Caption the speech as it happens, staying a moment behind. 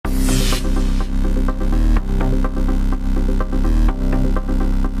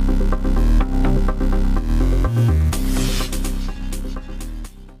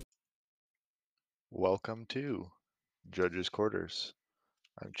to Judge's Quarters.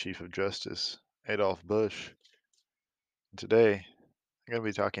 I'm Chief of Justice Adolph Bush. Today, I'm going to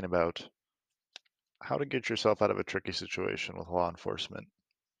be talking about how to get yourself out of a tricky situation with law enforcement.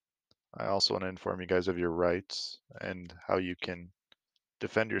 I also want to inform you guys of your rights and how you can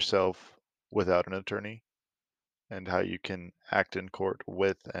defend yourself without an attorney and how you can act in court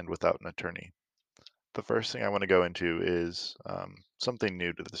with and without an attorney. The first thing I want to go into is something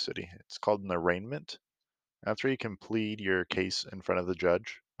new to the city. It's called an arraignment. That's where you can plead your case in front of the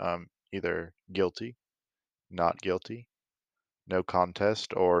judge, either guilty, not guilty, no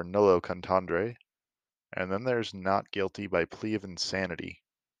contest, or nolo contendere. And then there's not guilty by plea of insanity.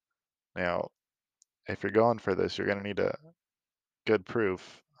 Now, if you're going for this, you're going to need a good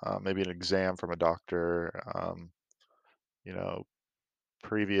proof, maybe an exam from a doctor, you know,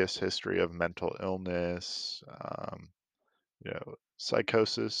 previous history of mental illness,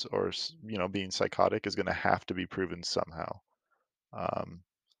 psychosis or, being psychotic is going to have to be proven somehow. Um,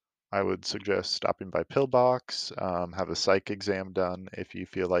 I would suggest stopping by Pillbox, have a psych exam done if you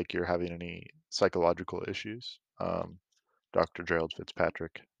feel like you're having any psychological issues. Dr. Gerald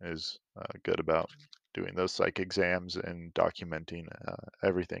Fitzpatrick is good about doing those psych exams and documenting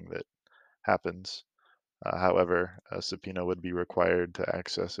everything that happens. However, a subpoena would be required to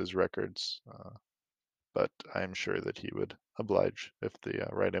access his records, but I'm sure that he would oblige if the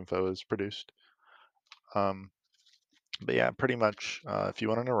right info is produced. Um, but yeah, pretty much, if you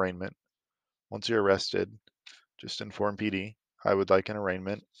want an arraignment, once you're arrested, just inform PD. I would like an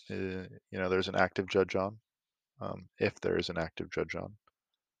arraignment. There's an active judge on, if there is an active judge on.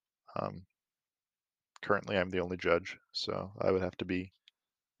 Um, Currently, I'm the only judge, so I would have to be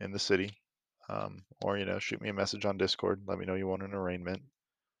in the city. Or, shoot me a message on Discord. Let me know you want an arraignment.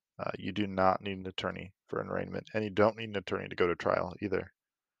 You do not need an attorney for an arraignment, and you don't need an attorney to go to trial either.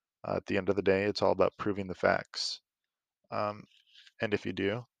 At the end of the day, it's all about proving the facts. Um, and if you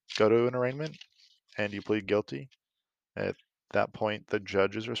do go to an arraignment and you plead guilty, at that point, the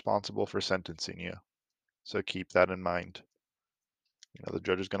judge is responsible for sentencing you. So keep that in mind. The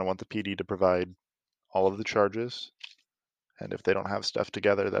judge is going to want the PD to provide all of the charges, and if they don't have stuff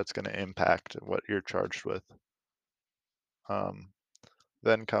together, that's going to impact what you're charged with. Um,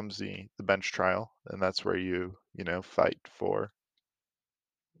 then comes the bench trial, and that's where you fight for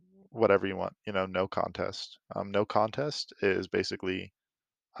whatever you want. No contest. No contest is basically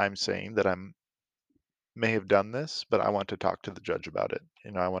I'm saying that I'm may have done this, but I want to talk to the judge about it.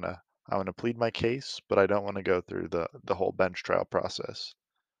 I want to plead my case, but I don't want to go through the whole bench trial process.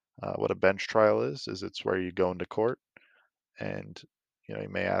 What a bench trial is it's where you go into court and you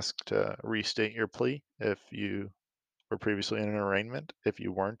may ask to restate your plea if you were previously in an arraignment. If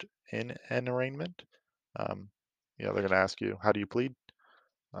you weren't in an arraignment, um, they're going to ask you, how do you plead?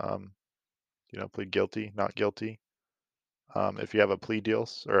 Um, plead guilty, not guilty. If you have a plea deal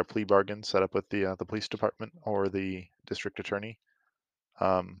or a plea bargain set up with the police department or the district attorney,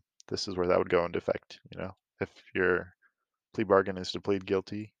 this is where that would go into effect. If your plea bargain is to plead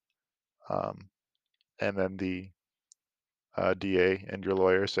guilty, um, and then the DA and your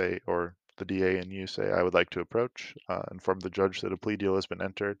lawyer say, or the DA and you say, I would like to approach, inform the judge that a plea deal has been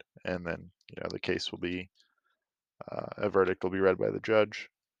entered, and then the case will be a verdict will be read by the judge,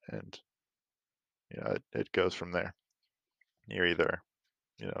 and it goes from there. You're either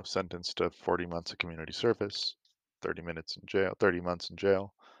sentenced to 40 months of community service, 30 months in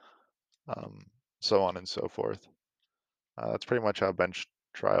jail, um, so on and so forth. That's pretty much how bench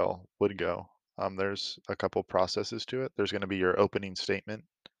trial would go. There's a couple processes to it. There's going to be your opening statement,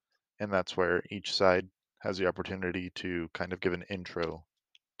 and that's where each side has the opportunity to kind of give an intro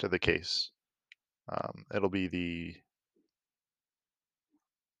to the case. It'll be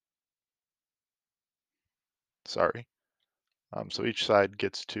sorry. So each side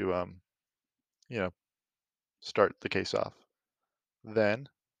gets to, you know, start the case off. Then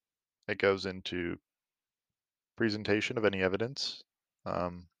it goes into presentation of any evidence.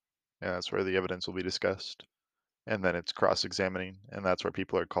 Um, and that's where the evidence will be discussed. And then it's cross-examining, and that's where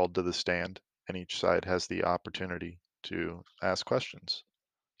people are called to the stand, and each side has the opportunity to ask questions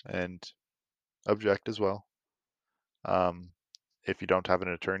and object as well. If you don't have an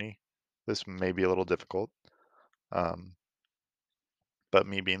attorney, this may be a little difficult. Um, but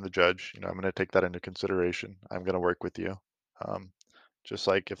me being the judge, I'm going to take that into consideration. I'm going to work with you. Um, just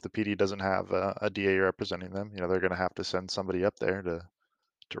like if the PD doesn't have a DA representing them, they're going to have to send somebody up there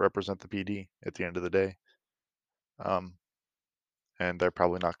to represent the PD at the end of the day. And they're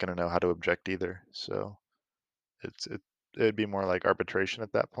probably not going to know how to object either. So it'd be more like arbitration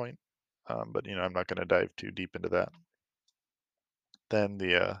at that point. But I'm not going to dive too deep into that. Then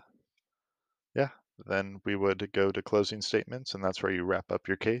yeah, Then we would go to closing statements, and that's where you wrap up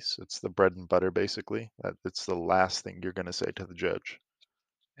your case. It's the bread and butter, basically. It's the last thing you're going to say to the judge,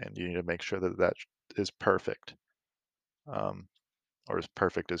 and you need to make sure that that is perfect, um, or as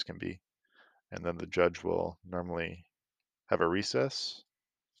perfect as can be. And then the judge will normally have a recess,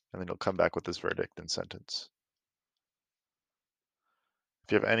 and then he'll come back with his verdict and sentence.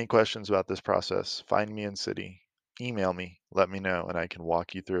 If you have any questions about this process, find me in city, email me, let me know, and I can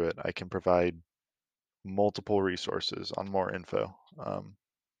walk you through it. I can provide multiple resources on more info.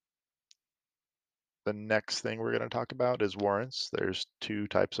 The next thing we're going to talk about is warrants. There's two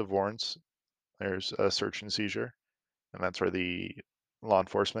types of warrants. There's a search and seizure, and that's where the law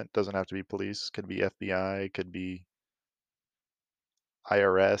enforcement doesn't have to be police, could be FBI, could be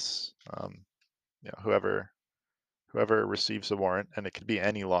IRS, whoever receives a warrant, and it could be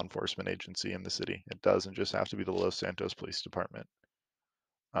any law enforcement agency in the city. It doesn't just have to be the Los Santos Police Department.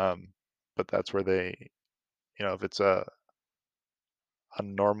 But that's where if it's a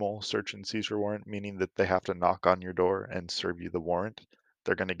normal search and seizure warrant, meaning that they have to knock on your door and serve you the warrant,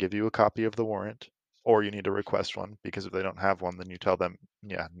 they're going to give you a copy of the warrant, or you need to request one, because if they don't have one, then you tell them,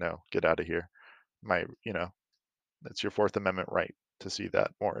 yeah, no, get out of here. That's your Fourth Amendment right to see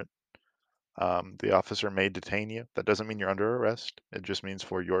that warrant. The officer may detain you. That doesn't mean you're under arrest. It just means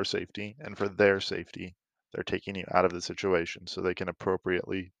for your safety and for their safety, they're taking you out of the situation so they can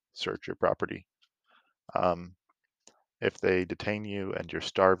appropriately search your property. Um, if they detain you and you're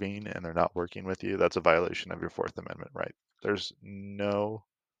starving and they're not working with you, that's a violation of your Fourth Amendment right. There's no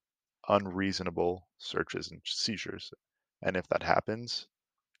unreasonable searches and seizures. And if that happens,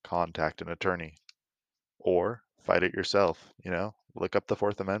 contact an attorney or fight it yourself. Look up the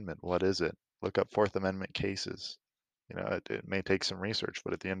Fourth Amendment. What is it? Look up Fourth Amendment cases. It may take some research,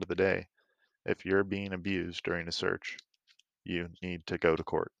 but at the end of the day, if you're being abused during a search, you need to go to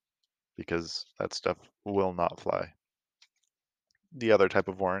court because that stuff will not fly. The other type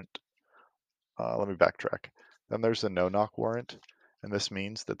of warrant, let me backtrack. Then there's the no-knock warrant, and this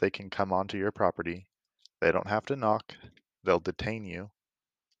means that they can come onto your property. They don't have to knock. They'll detain you.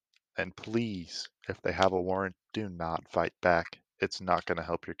 And please, if they have a warrant, do not fight back. It's not going to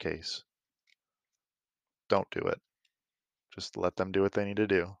help your case. Don't do it. Just let them do what they need to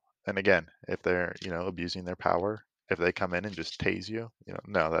do. And again, if they're, abusing their power, if they come in and just tase you,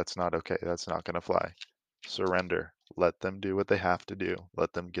 no, that's not okay. That's not going to fly. Surrender. Let them do what they have to do.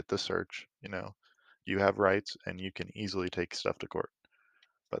 Let them get the search. You have rights and you can easily take stuff to court.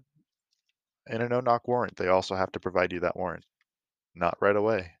 But in a no-knock warrant, they also have to provide you that warrant. Not right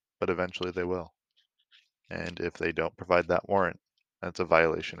away, but eventually they will. And if they don't provide that warrant, that's a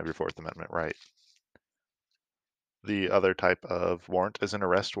violation of your Fourth Amendment right. The other type of warrant is an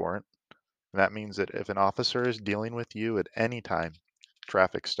arrest warrant. And that means that if an officer is dealing with you at any time,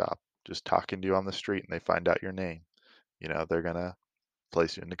 traffic stop, just talking to you on the street, and they find out your name, they're going to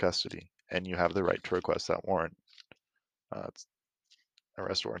place you into custody. And you have the right to request that warrant.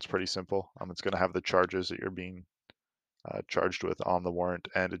 Arrest warrant's pretty simple. It's going to have the charges that you're being charged with on the warrant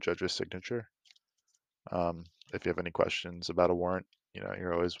and a judge's signature. If you have any questions about a warrant,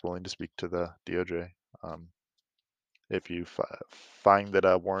 you're always willing to speak to the DOJ. If you find that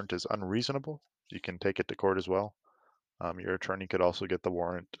a warrant is unreasonable, you can take it to court as well. Your attorney could also get the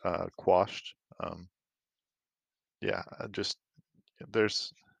warrant quashed. Yeah, just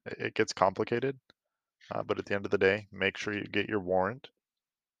it gets complicated, but at the end of the day, make sure you get your warrant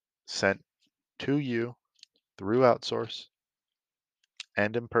sent to you through outsource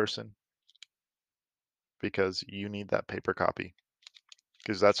and in person because you need that paper copy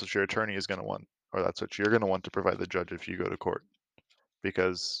because that's what your attorney is going to want, or that's what you're going to want to provide the judge if you go to court.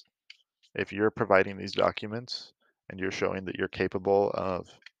 Because if you're providing these documents and you're showing that you're capable of,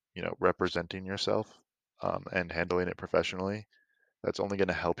 representing yourself and handling it professionally, that's only going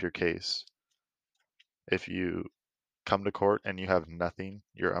to help your case. If you come to court and you have nothing,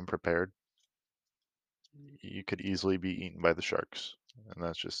 you're unprepared, you could easily be eaten by the sharks, and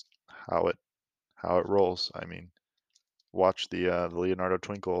that's just how it rolls. I mean, watch the Leonardo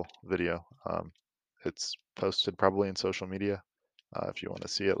Twinkle video. It's posted probably in social media. If you want to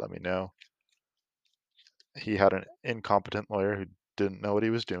see it, let me know. He had an incompetent lawyer who didn't know what he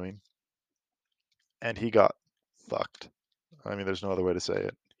was doing, and he got fucked. I mean, there's no other way to say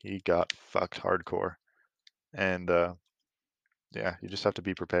it. He got fucked hardcore, and yeah, you just have to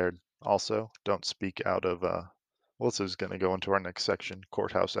be prepared. Also, don't speak out of. Well, this is going to go into our next section,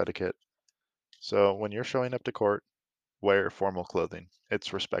 courthouse etiquette. So when you're showing up to court, wear formal clothing.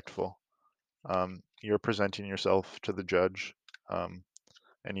 It's respectful. You're presenting yourself to the judge, um,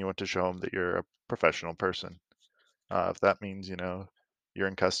 and you want to show him that you're a professional person. If that means, you're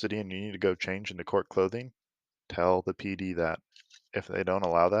in custody and you need to go change into court clothing, tell the PD that. If they don't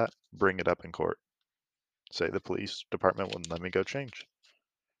allow that, bring it up in court. Say the police department wouldn't let me go change.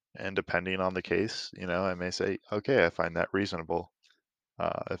 And depending on the case, I may say, okay, I find that reasonable.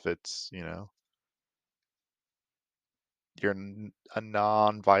 If it's, you're a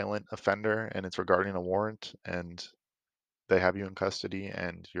non-violent offender and it's regarding a warrant and they have you in custody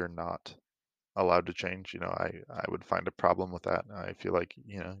and you're not allowed to change, I would find a problem with that. I feel like,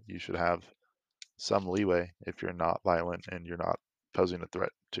 you should have some leeway if you're not violent and you're not posing a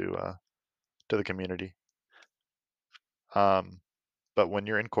threat to the community. But when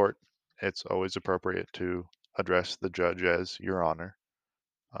you're in court, it's always appropriate to address the judge as Your Honor.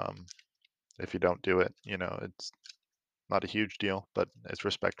 Um, if you don't do it, it's not a huge deal, but it's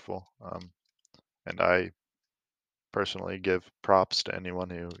respectful. And I personally give props to anyone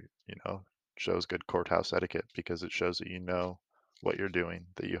who, you know, shows good courthouse etiquette because it shows that you know what you're doing,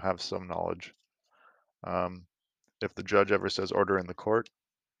 that you have some knowledge. Um, if the judge ever says order in the court,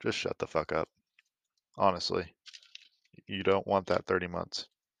 just shut the fuck up. Honestly, you don't want that 30 months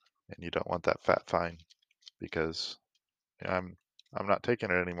and you don't want that fat fine because I'm I'm not taking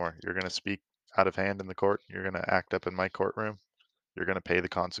it anymore. You're going to speak out of hand in the court. You're going to act up in my courtroom. You're going to pay the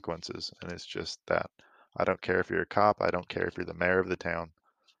consequences. And it's just that. I don't care if you're a cop. I don't care if you're the mayor of the town.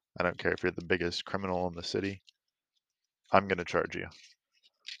 I don't care if you're the biggest criminal in the city. I'm going to charge you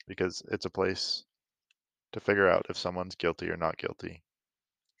because it's a place to figure out if someone's guilty or not guilty.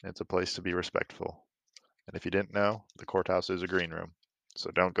 It's a place to be respectful. And if you didn't know, the courthouse is a green room.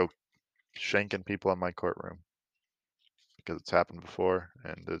 So don't go shanking people in my courtroom because it's happened before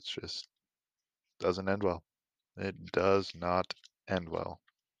and it's just doesn't end well. It does not end well.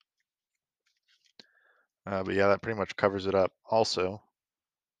 But yeah, that pretty much covers it up. Also,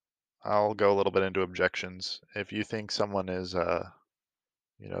 I'll go a little bit into objections. If you think someone is,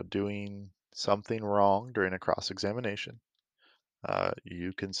 doing something wrong during a cross-examination,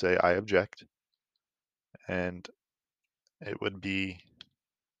 you can say, I object, and it would be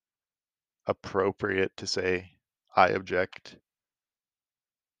appropriate to say, I object,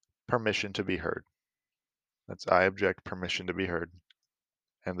 permission to be heard. That's I object, permission to be heard.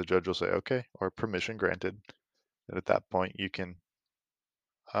 And the judge will say, okay, or permission granted. And at that point, you can,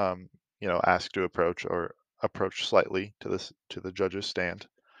 um, ask to approach or approach slightly to the judge's stand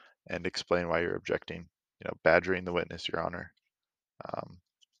and explain why you're objecting. Badgering the witness, Your Honor. Um,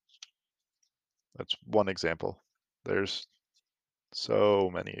 that's one example. There's so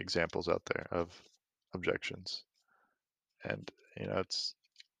many examples out there of objections, and it's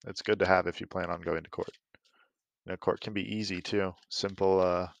good to have if you plan on going to court. Court can be easy too.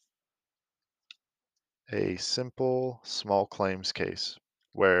 A simple small claims case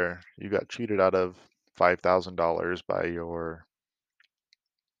where you got cheated out of $5,000 by your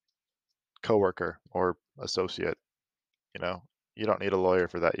coworker or associate. You know, you don't need a lawyer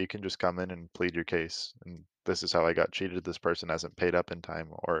for that. You can just come in and plead your case. And this is how I got cheated. This person hasn't paid up in time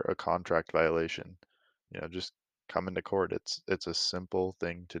or a contract violation. Just come into court. It's a simple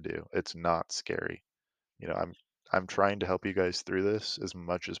thing to do. It's not scary. I'm trying to help you guys through this as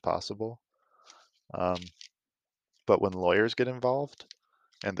much as possible. But when lawyers get involved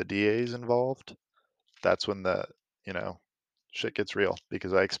and the DA is involved, that's when you know, shit gets real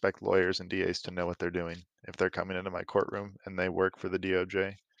because I expect lawyers and DAs to know what they're doing. If they're coming into my courtroom and they work for the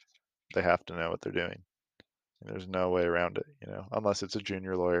DOJ, they have to know what they're doing. And there's no way around it, unless it's a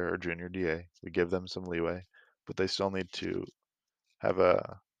junior lawyer or junior DA. We give them some leeway, but they still need to have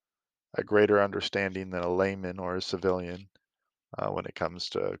a greater understanding than a layman or a civilian when it comes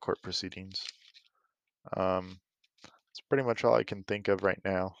to court proceedings. It's pretty much all I can think of right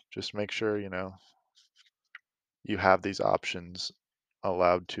now. Just make sure, you have these options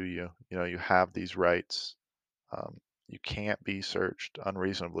allowed to you. You have these rights. Um, you can't be searched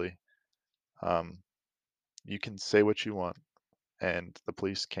unreasonably. Um, you can say what you want, and the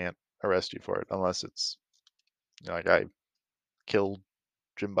police can't arrest you for it unless it's like I killed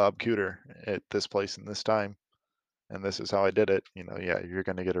Jim Bob Cooter at this place in this time, and this is how I did it. Yeah, you're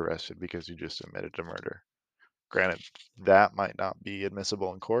going to get arrested because you just admitted to murder. Granted, that might not be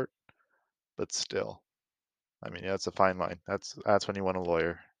admissible in court, but still, I mean, yeah, it's a fine line. That's when you want a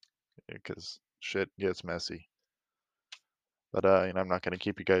lawyer because shit gets messy. But I'm not going to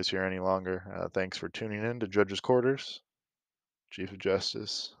keep you guys here any longer. Thanks for tuning in to Judge's Quarters. Chief of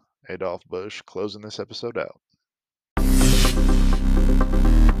Justice Adolph Busch closing this episode out.